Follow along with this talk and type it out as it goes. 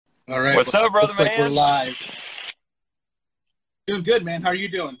All right. What's up, brother, Looks like we're man? live. Doing good, man. How are you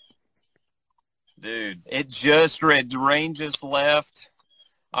doing? Dude, the rain just left.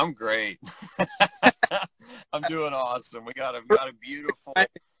 I'm great. I'm doing awesome. We got a beautiful,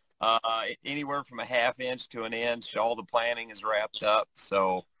 anywhere from a half inch to an inch. All the planting is wrapped up.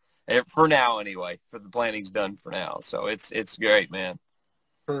 So for now, anyway, for the planting's done for now. So it's great, man.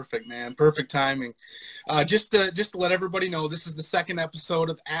 Perfect, man. Perfect timing. Just to let everybody know, this is the second episode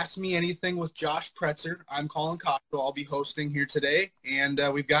of Ask Me Anything with Josh Pretzer. I'm Colin Cottrell. I'll be hosting here today, and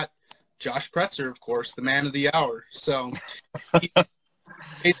we've got Josh Pretzer, of course, the man of the hour. So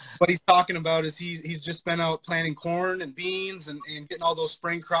what he's talking about is he's just been out planting corn and beans and getting all those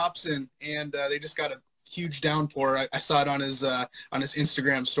spring crops in, and they just got a huge downpour. I saw it on his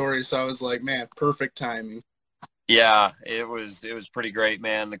Instagram story, so I was like, man, perfect timing. Yeah, it was pretty great,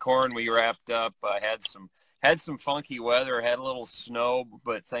 man. The corn we wrapped up had some funky weather, had a little snow,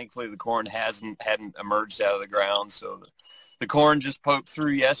 but thankfully the corn hadn't emerged out of the ground. So the corn just poked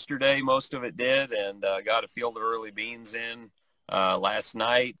through yesterday, most of it did, and got a field of early beans in last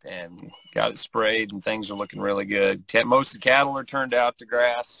night and got it sprayed, and things are looking really good. Most of the cattle are turned out to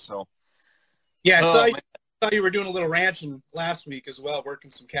grass. So yeah, I saw you were doing a little ranching last week as well,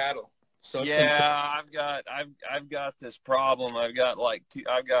 working some cattle. So yeah, I've got this problem. I've got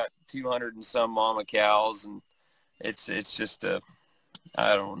 200 and some mama cows, and it's just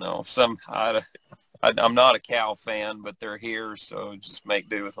I don't know. I'm not a cow fan, but they're here, so just make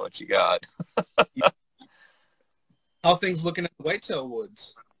do with what you got. How things looking at the whitetail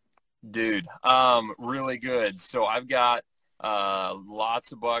woods? Dude, really good. So I've got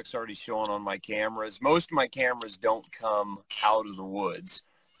lots of bucks already showing on my cameras. Most of my cameras don't come out of the woods.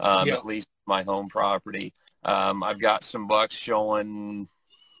 At least my home property. I've got some bucks showing.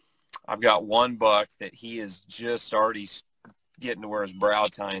 I've got one buck that he is just already getting to where his brow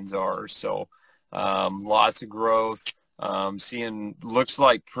tines are. So lots of growth. Looks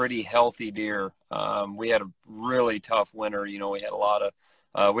like pretty healthy deer. We had a really tough winter. You know, we had a lot of,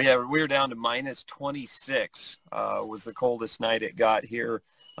 we were down to minus 26 was the coldest night it got here.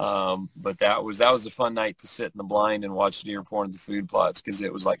 But that was a fun night to sit in the blind and watch deer pour into the food plots because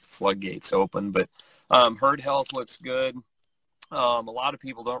it was like the floodgates open. But herd health looks good. A lot of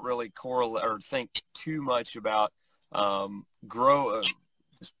people don't really correlate or think too much about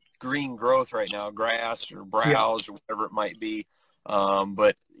green growth right now, grass or browse or whatever it might be.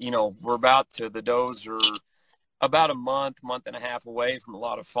 But you know, the does are about a month and a half away from a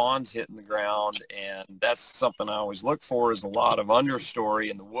lot of fawns hitting the ground, and that's something I always look for is a lot of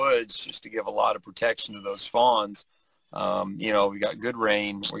understory in the woods just to give a lot of protection to those fawns. You know, we got good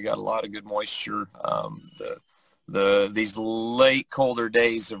rain, we got a lot of good moisture. These late colder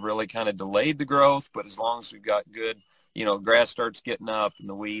days have really kind of delayed the growth, but as long as we've got good, you know, grass starts getting up and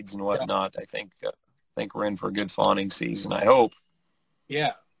the weeds and whatnot, I think we're in for a good fawning season, I hope.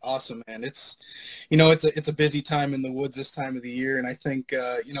 Yeah. Awesome, man. It's a busy time in the woods this time of the year, and I think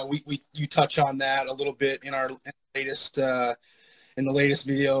you touch on that a little bit in the latest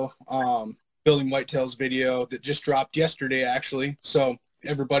video, building whitetails video that just dropped yesterday, actually. So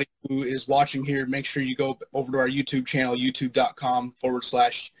everybody who is watching here, make sure you go over to our YouTube channel,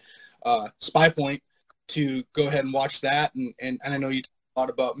 youtube.com/SpyPoint, to go ahead and watch that. And I know you talk a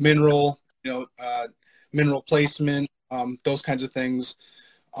lot about mineral placement, those kinds of things.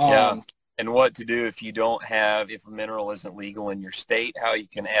 Yeah, and what to do if a mineral isn't legal in your state, how you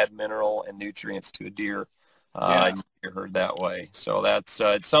can add mineral and nutrients to a deer. You're heard that way. So that's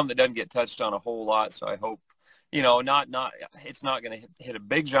it's something that doesn't get touched on a whole lot. So I hope, you know, it's not going to hit a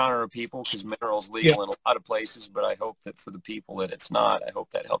big genre of people because minerals legal in a lot of places. But I hope that for the people that it's not, I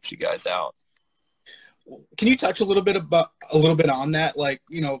hope that helps you guys out. Can you touch a little bit on that? Like,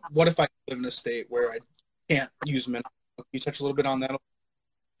 you know, what if I live in a state where I can't use minerals? Can you touch a little bit on that?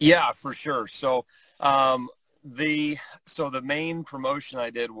 Yeah, for sure. So the main promotion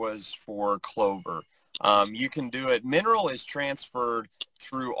I did was for clover. You can do it. Mineral is transferred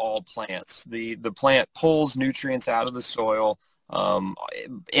through all plants. The plant pulls nutrients out of the soil.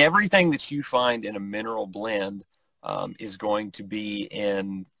 Everything that you find in a mineral blend is going to be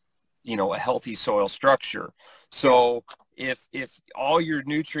in, you know, a healthy soil structure. So if all your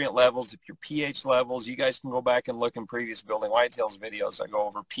nutrient levels, if your pH levels, you guys can go back and look in previous Building Whitetails videos. I go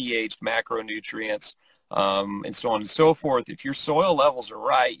over pH, macronutrients, and so on and so forth. If your soil levels are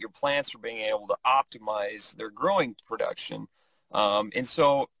right, your plants are being able to optimize their growing production. And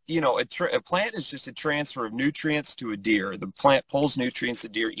so, you know, a plant is just a transfer of nutrients to a deer. The plant pulls nutrients, the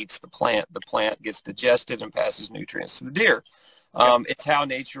deer eats the plant gets digested and passes nutrients to the deer. It's how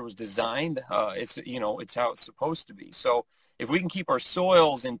nature was designed. It's how it's supposed to be. So if we can keep our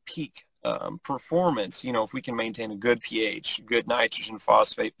soils in peak performance, if we can maintain a good pH, good nitrogen,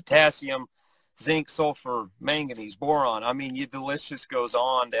 phosphate, potassium, zinc, sulfur, manganese, boron. I mean, the list just goes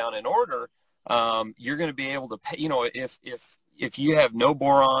on down in order. You're going to be able to pay, if you have no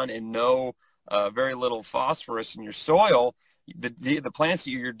boron and no very little phosphorus in your soil, the plants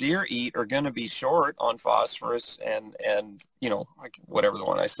that your deer eat are going to be short on phosphorus and like whatever the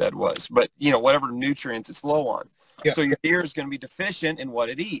one I said was, but whatever nutrients it's low on. Yeah. So your deer is going to be deficient in what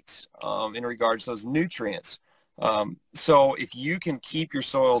it eats in regards to those nutrients. So if you can keep your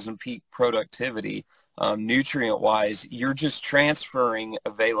soils in peak productivity, nutrient-wise, you're just transferring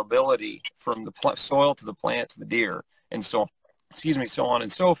availability from the soil to the plant to the deer, and so on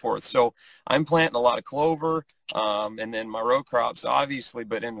and so forth. So I'm planting a lot of clover, and then my row crops, obviously,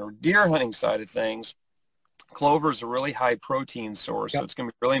 but in the deer hunting side of things, clover is a really high protein source. Yep. So it's going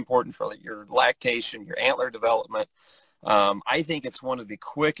to be really important for your lactation, your antler development. I think it's one of the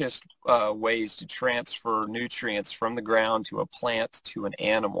quickest ways to transfer nutrients from the ground to a plant to an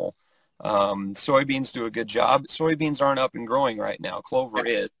animal. Soybeans do a good job. Soybeans aren't up and growing right now. Clover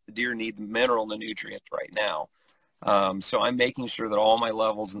is. The deer need the mineral and the nutrients right now. So I'm making sure that all my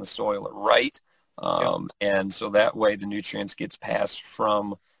levels in the soil are right. And so that way the nutrients gets passed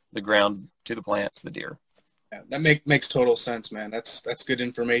from the ground to the plant to the deer. Yeah, that makes total sense, man. That's good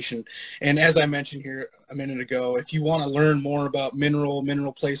information. And as I mentioned here a minute ago, if you want to learn more about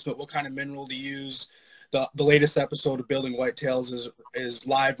mineral placement, what kind of mineral to use, the latest episode of Building Whitetails is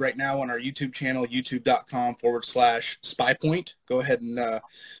live right now on our YouTube channel, youtube.com/SpyPoint. Go ahead and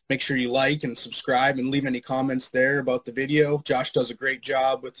make sure you like and subscribe and leave any comments there about the video. Josh does a great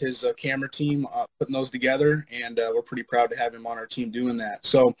job with his camera team putting those together, and we're pretty proud to have him on our team doing that.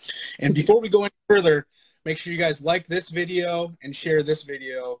 So, and before we go any further, make sure you guys like this video and share this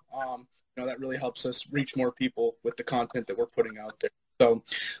video. That really helps us reach more people with the content that we're putting out there. So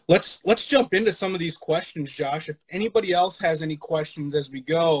let's jump into some of these questions, Josh. If anybody else has any questions as we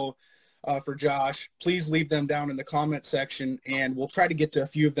go for Josh, please leave them down in the comment section, and we'll try to get to a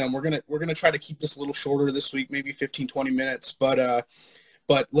few of them. We're gonna try to keep this a little shorter this week, maybe 15-20 minutes. But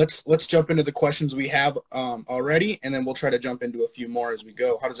let's jump into the questions we have already, and then we'll try to jump into a few more as we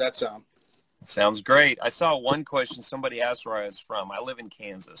go. How does that sound? Sounds great. I saw one question somebody asked where I was from. I live in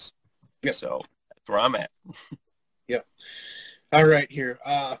Kansas. Yep. So that's where I'm at. Yep. All right, here.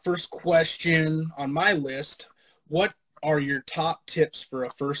 First question on my list. What are your top tips for a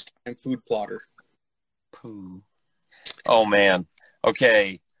first-time food plotter? Oh, man.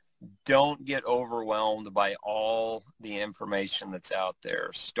 Okay. Don't get overwhelmed by all the information that's out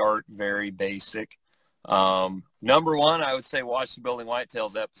there. Start very basic. Number one, I would say watch the Building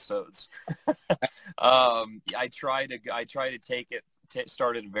Whitetails episodes. I try to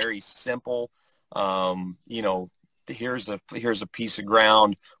start it very simple. Here's a piece of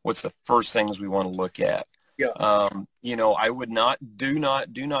ground. What's the first things we want to look at? Yeah. I would do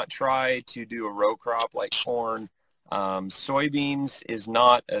not try to do a row crop like corn. Soybeans is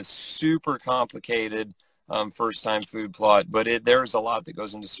not a super complicated first-time food plot, but there's a lot that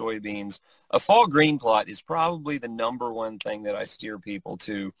goes into soybeans. A fall green plot is probably the number one thing that I steer people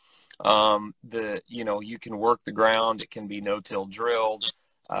to. You can work the ground. It can be no-till drilled.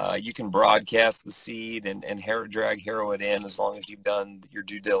 You can broadcast the seed and harrow it in as long as you've done your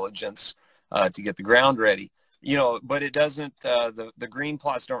due diligence to get the ground ready. But it doesn't, the green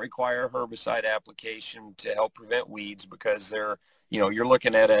plots don't require herbicide application to help prevent weeds, because they're, you're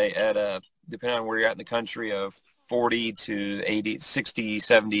looking at a, depending on where you're at in the country, a 40 to 80, 60,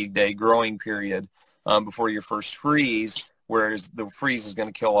 70 day growing period before your first freeze, whereas the freeze is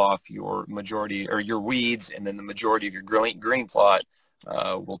going to kill off your majority or your weeds, and then the majority of your green plot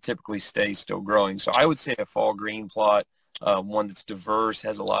will typically stay still growing. So I would say a fall green plot, one that's diverse,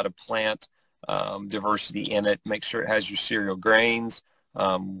 has a lot of plant diversity in it. Make sure it has your cereal grains,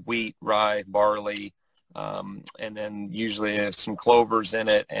 wheat, rye, barley, and then usually some clovers in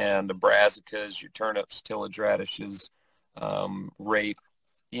it, and the brassicas, your turnips, tillage radishes, rape.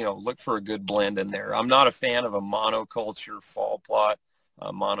 Look for a good blend in there. I'm not a fan of a monoculture fall plot,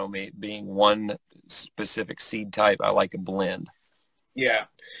 mono being one specific seed type. I like a blend. Yeah.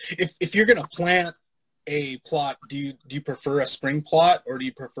 If you're going to plant a plot, do you prefer a spring plot, or do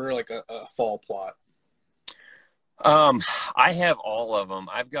you prefer like a fall plot? I have all of them.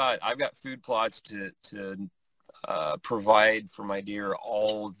 I've got food plots to provide for my deer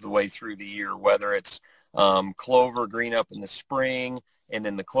all the way through the year, whether it's clover green up in the spring, and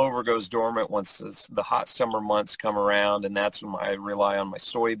then the clover goes dormant once the hot summer months come around, and that's when I rely on my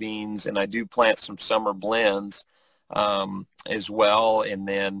soybeans, and I do plant some summer blends as well. And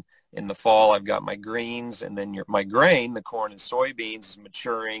then In the fall, I've got my greens, and then my grain, the corn and soybeans, is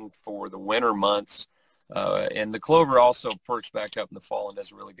maturing for the winter months. And the clover also perks back up in the fall and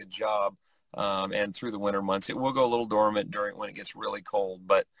does a really good job. And through the winter months, it will go a little dormant when it gets really cold.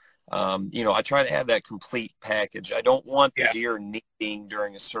 But, I try to have that complete package. I don't want the deer needing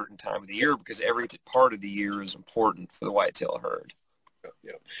during a certain time of the year, because every part of the year is important for the whitetail herd.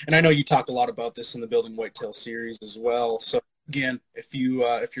 Yeah. And I know you talk a lot about this in the Building Whitetail series as well. So again, if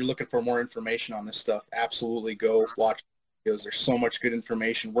you're looking for more information on this stuff, absolutely go watch videos. There's so much good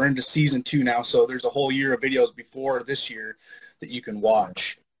information. We're into season 2 now, so there's a whole year of videos before this year that you can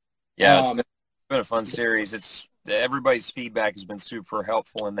watch. Yeah, it's been a fun series. Everybody's feedback has been super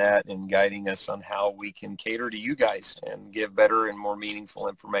helpful in that and guiding us on how we can cater to you guys and give better and more meaningful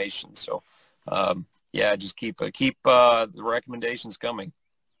information. So, just keep the recommendations coming.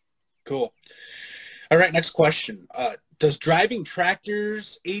 Cool. All right, next question. Does driving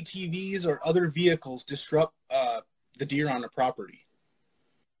tractors, ATVs, or other vehicles disrupt the deer on the property?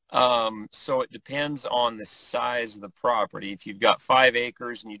 So it depends on the size of the property. If you've got 5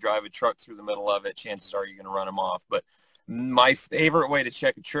 acres and you drive a truck through the middle of it, chances are you're going to run them off. But my favorite way to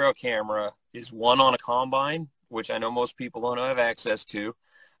check a trail camera is one on a combine, which I know most people don't have access to,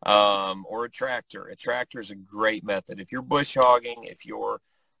 or a tractor. A tractor is a great method. If you're bush hogging, if you're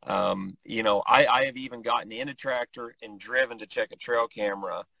I have even gotten in a tractor and driven to check a trail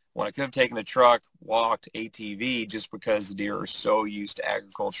camera when I could have taken a truck, walked, ATV, just because the deer are so used to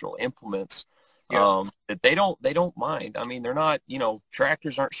agricultural implements that they don't mind. I mean, they're not,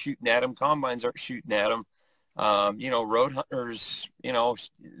 tractors aren't shooting at them, combines aren't shooting at them. Road hunters,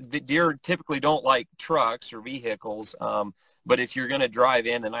 the deer typically don't like trucks or vehicles. But if you're going to drive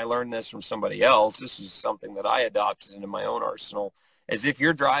in, and I learned this from somebody else, this is something that I adopted into my own arsenal, is if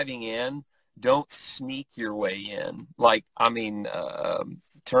you're driving in, don't sneak your way in.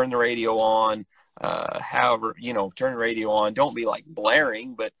 Turn the radio on, turn the radio on. Don't be like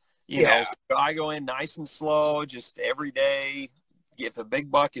blaring, but, I go in nice and slow, just every day. If a big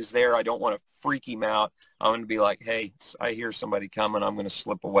buck is there, I don't want to freak him out. I'm going to be like, hey, I hear somebody coming. I'm going to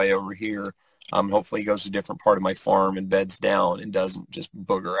slip away over here. Hopefully he goes to a different part of my farm and beds down and doesn't just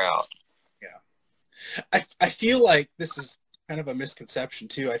booger out. Yeah. I feel like this is kind of a misconception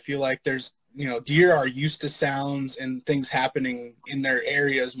too. I feel like there's, deer are used to sounds and things happening in their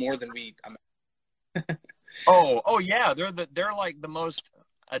areas more than we. Oh yeah. They're like the most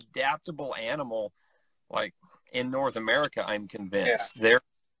adaptable animal, like in North America, I'm convinced. Yeah.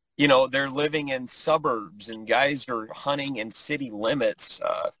 They're living in suburbs, and guys are hunting in city limits,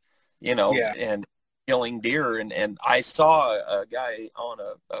 and killing deer. And I saw a guy on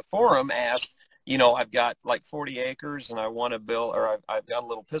a forum asked, I've got like 40 acres and I want to build, or I've got a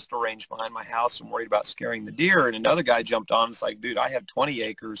little pistol range behind my house. I'm worried about scaring the deer. And another guy jumped on. It's like, dude, I have 20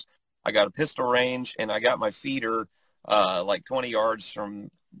 acres. I got a pistol range and I got my feeder like 20 yards from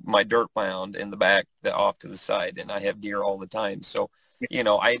my dirt mound in the back, off to the side, and I have deer all the time. So,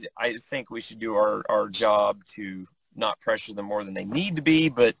 I think we should do our job to not pressure them more than they need to be,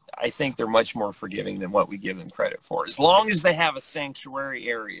 but I think they're much more forgiving than what we give them credit for. As long as they have a sanctuary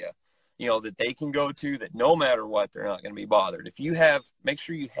area, that they can go to, that no matter what, they're not going to be bothered. Make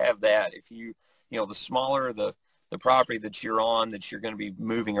sure you have that. If the smaller the property that you're on, that you're going to be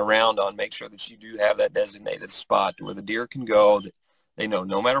moving around on, make sure that you do have that designated spot where the deer can go, that they know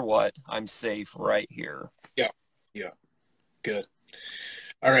no matter what, I'm safe right here. Yeah. Good.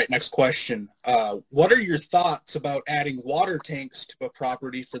 All right, next question. What are your thoughts about adding water tanks to a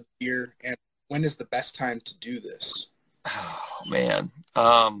property for the deer, and when is the best time to do this? Oh, man.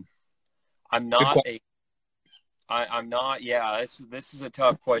 I'm not, this is a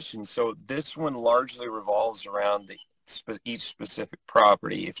tough question. So this one largely revolves around each specific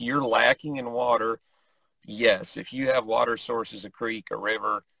property. If you're lacking in water, yes. If you have water sources, a creek, a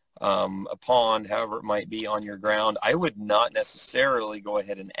river, a pond, however it might be on your ground, I would not necessarily go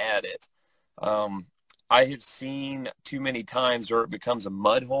ahead and add it. I have seen too many times where it becomes a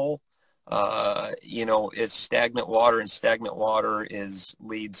mud hole. It's stagnant water, and stagnant water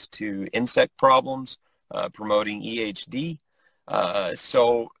leads to insect problems, promoting EHD.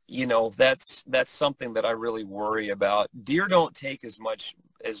 So that's something that I really worry about. Deer don't take as much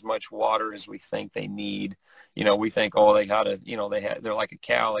water as we think they need. We think, they gotta, they're like a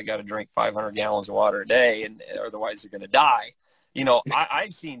cow. They got to drink 500 gallons of water a day, and otherwise they're going to die.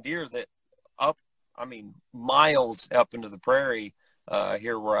 I've seen deer that miles up into the prairie,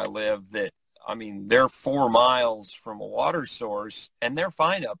 here where I live, that, they're 4 miles from a water source and they're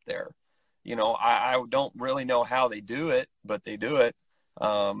fine up there. I don't really know how they do it, but they do it.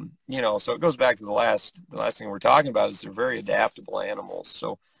 So it goes back to the last thing we're talking about, is they're very adaptable animals.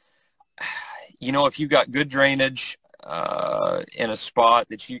 So, if you've got good drainage in a spot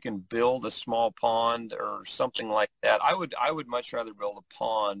that you can build a small pond or something like that, I would much rather build a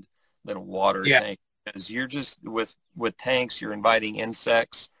pond than a water tank, because you're just with tanks, you're inviting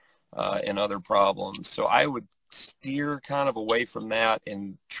insects and other problems. So I would steer kind of away from that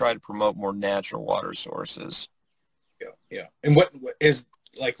and try to promote more natural water sources. Yeah. And what is,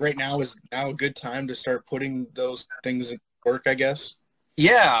 like, right now is now a good time to start putting those things in work, I guess?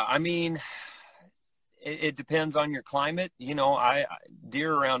 Yeah, I mean, it depends on your climate.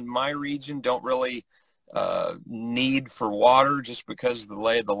 Deer around my region don't really need for water just because of the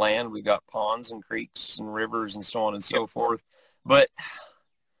lay of the land. We've got ponds and creeks and rivers and so on and so forth. But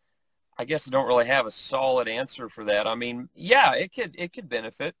I guess I don't really have a solid answer for that. I mean, yeah, it could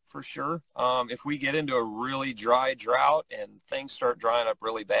benefit for sure. If we get into a really dry drought and things start drying up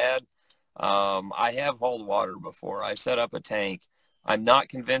really bad, I have hauled water before. I set up a tank. I'm not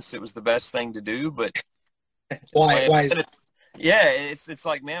convinced it was the best thing to do, but why is it? Yeah, it's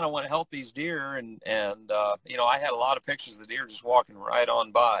like, man, I want to help these deer, and I had a lot of pictures of the deer just walking right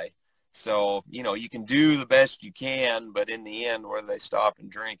on by. So, you can do the best you can, but in the end, whether they stop and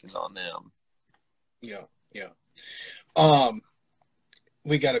drink is on them. Yeah.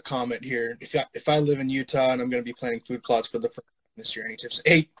 We got a comment here. If I live in Utah and I'm going to be planting food plots for the first time this year, any tips?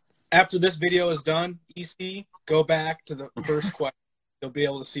 Hey, after this video is done, EC, go back to the first question. You'll be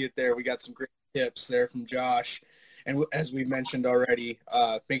able to see it there. We got some great tips there from Josh. And as we mentioned already,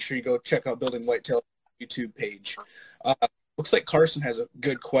 make sure you go check out Building Whitetail YouTube page. Looks like Carson has a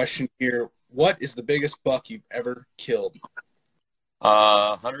good question here. What is the biggest buck you've ever killed?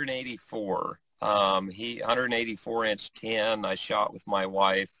 184. 184-inch 10. I shot with my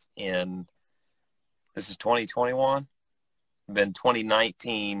wife this is 2021. Been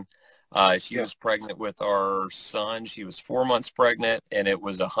 2019. She was pregnant with our son. She was 4 months pregnant, and it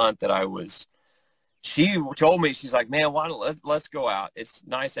was a hunt that she told me, she's like, man, let's go out. It's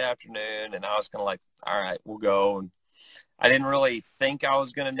nice afternoon. And I was kind of like, all right, we'll go. And I didn't really think I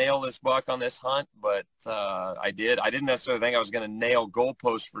was going to nail this buck on this hunt, but I did. I didn't necessarily think I was going to nail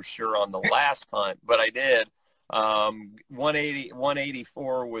goalpost for sure on the last hunt, but I did.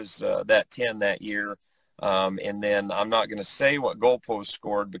 184 was that 10 that year. And then I'm not going to say what goalpost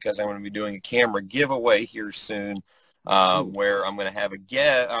scored because I'm going to be doing a camera giveaway here soon, where I'm going to have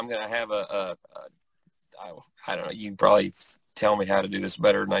I'm going to have I don't know, you can probably tell me how to do this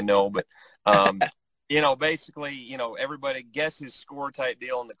better than I know, but, basically, everybody guesses score type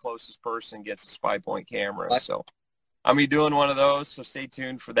deal, and the closest person gets a spy point camera. So I'm going to be doing one of those, so stay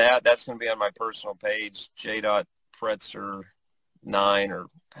tuned for that. That's going to be on my personal page, j.pretzer9, or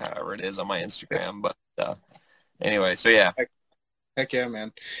however it is on my Instagram. But anyway, so yeah. Heck yeah,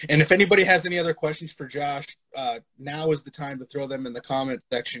 man. And if anybody has any other questions for Josh, now is the time to throw them in the comment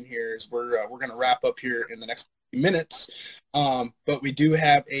section here, as we're going to wrap up here in the next few minutes. But we do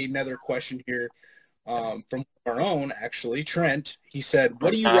have another question here from our own, actually, Trent. He said,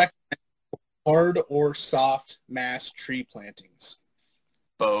 what do you recommend, hard or soft mass tree plantings?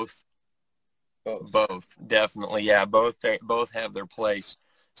 Both, definitely. Yeah, both have their place.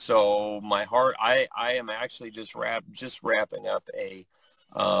 So I am actually just wrapping up a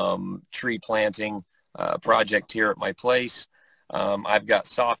tree planting project here at my place. I've got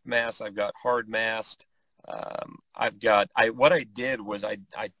soft mass, I've got hard mass. What I did was I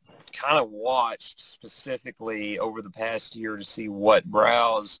kind of watched specifically over the past year to see what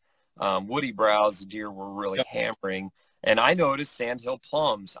woody browse the deer were really hammering. And I noticed sandhill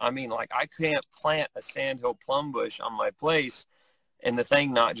plums. I mean, like, I can't plant a sandhill plum bush on my place and the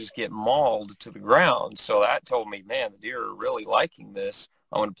thing not just get mauled to the ground. So that told me, man, the deer are really liking this.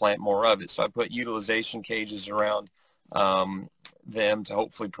 I want to plant more of it. So I put utilization cages around them to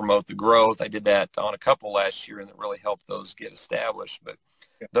hopefully promote the growth. I did that on a couple last year, and it really helped those get established. But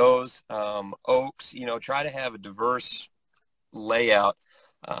those oaks, try to have a diverse layout,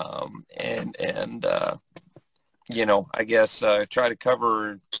 and I guess try to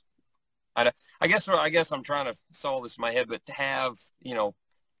cover. I guess I'm trying to solve this in my head, but to have,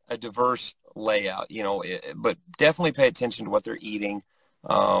 a diverse layout, but definitely pay attention to what they're eating.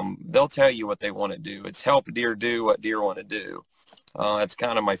 They'll tell you what they want to do. It's help deer do what deer want to do. That's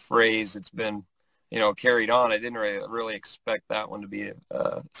kind of my phrase. It's been, carried on. I didn't really expect that one to be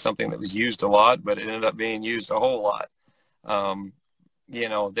something that was used a lot, but it ended up being used a whole lot.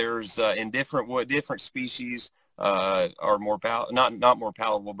 There's in different species, are more not more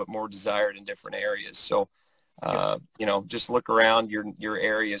palatable, but more desired in different areas. So, just look around your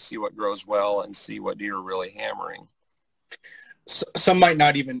area, see what grows well, and see what deer are really hammering. Some might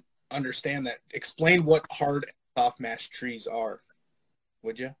not even understand that. Explain what hard and soft mass trees are,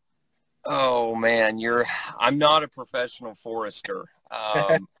 would you? Oh man, I'm not a professional forester.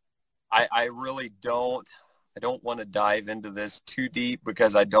 I really don't. I don't want to dive into this too deep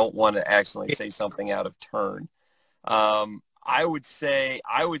because I don't want to accidentally say something out of turn. I would say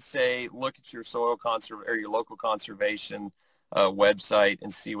look at your or your local conservation website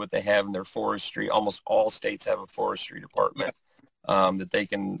and see what they have in their forestry. Almost all states have a forestry department that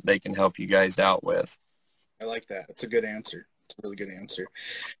they can help you guys out with. I like that. It's a good answer. It's a really good answer.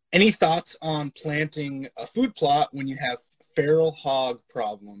 Any thoughts on planting a food plot when you have feral hog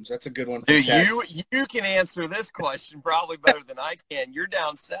problems? That's a good one. Dude, you can answer this question probably better than I can. You're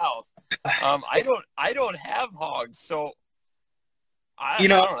down south. I don't have hogs, so I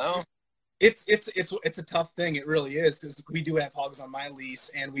don't know. It's a tough thing. It really is, because we do have hogs on my lease,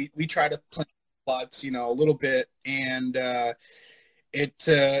 and we try to plant plots, a little bit, and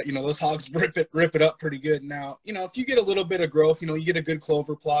those hogs rip it up pretty good. Now, if you get a little bit of growth, you get a good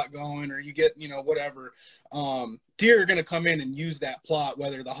clover plot going, or you get, whatever, deer are going to come in and use that plot,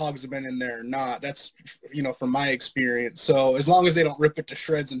 whether the hogs have been in there or not. That's, from my experience. So as long as they don't rip it to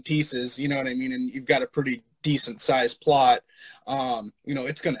shreds and pieces, you know what I mean? And you've got a pretty decent sized plot,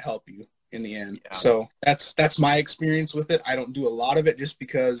 it's going to help you in the end. Yeah. So that's my experience with it. I don't do a lot of it just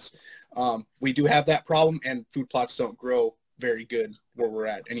because, we do have that problem, and food plots don't grow very good where we're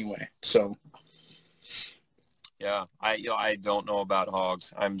at anyway. So yeah, I don't know about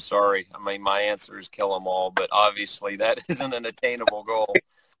hogs. I'm sorry. I mean, my answer is kill them all, but obviously that isn't an attainable goal.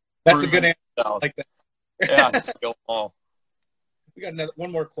 That's a good answer. I like that. Yeah, kill them all. We got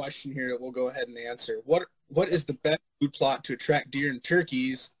one more question here that we'll go ahead and answer. What is the best food plot to attract deer and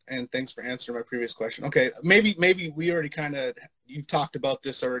turkeys? And thanks for answering my previous question. Okay, maybe we already you've talked about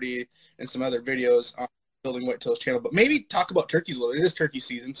this already in some other videos on Building Whitetails channel, but maybe talk about turkeys a little. It is turkey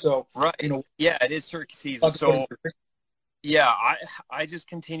season, so right. Yeah, it is turkey season. So yeah, I just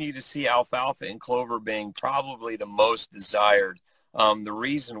continue to see alfalfa and clover being probably the most desired. The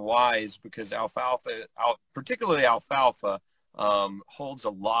reason why is because particularly alfalfa, holds a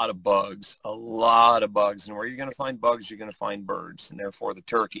lot of bugs, and where you're going to find bugs, you're going to find birds, and therefore the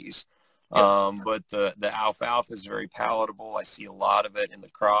turkeys. But the alfalfa is very palatable. I see a lot of it in the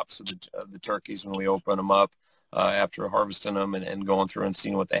crops of the turkeys when we open them up after harvesting them and going through and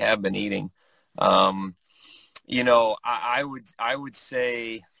seeing what they have been eating. I would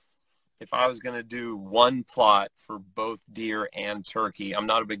say if I was going to do one plot for both deer and turkey, I'm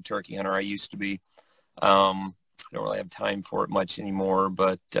not a big turkey hunter. I used to be. I don't really have time for it much anymore,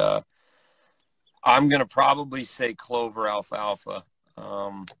 but I'm going to probably say clover alfalfa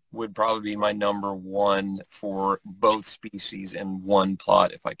would probably be my number one for both species in one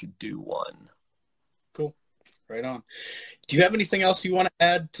plot if I could do one. Cool. Right on. Do you have anything else you want to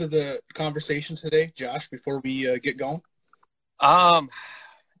add to the conversation today, Josh, before we get going? I'm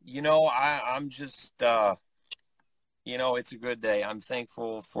just, it's a good day. I'm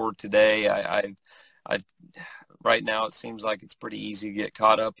thankful for today. I right now it seems like it's pretty easy to get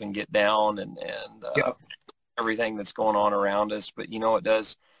caught up and get down and everything that's going on around us. But it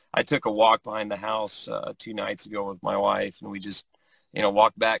does. I took a walk behind the house 2 nights ago with my wife, and we just,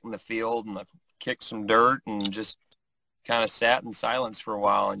 walked back in the field and kicked some dirt and just kind of sat in silence for a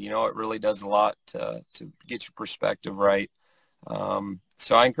while. And, it really does a lot to get your perspective right.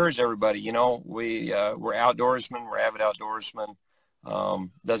 So I encourage everybody, we're outdoorsmen, we're avid outdoorsmen.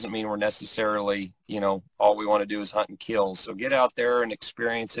 Doesn't mean we're necessarily, all we want to do is hunt and kill. So get out there and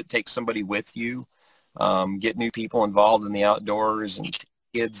experience it. Take somebody with you. Get new people involved in the outdoors and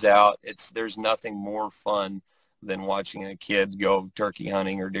kids out. There's nothing more fun than watching a kid go turkey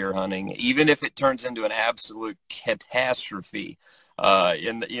hunting or deer hunting, even if it turns into an absolute catastrophe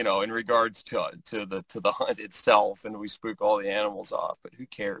in regards to the hunt itself, and we spook all the animals off. But who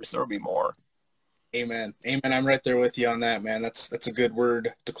cares? There'll be more. Amen. I'm right there with you on that, man. That's a good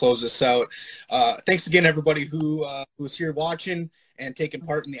word to close this out. Thanks again, everybody who was here watching and taking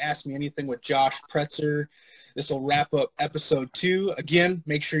part in the Ask Me Anything with Josh Pretzer. This will wrap up episode 2. Again,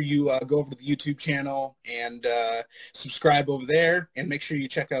 make sure you go over to the YouTube channel and subscribe over there, and make sure you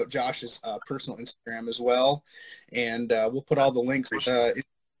check out Josh's personal Instagram as well. And we'll put all the links in the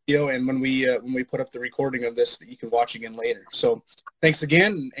video, and when we put up the recording of this, that you can watch again later. So thanks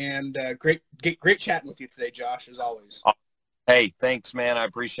again, and great chatting with you today, Josh, as always. Hey, thanks, man. I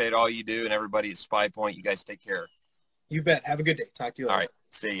appreciate all you do, and everybody at Spy Point. You guys take care. You bet. Have a good day. Talk to you later. All right.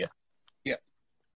 See ya.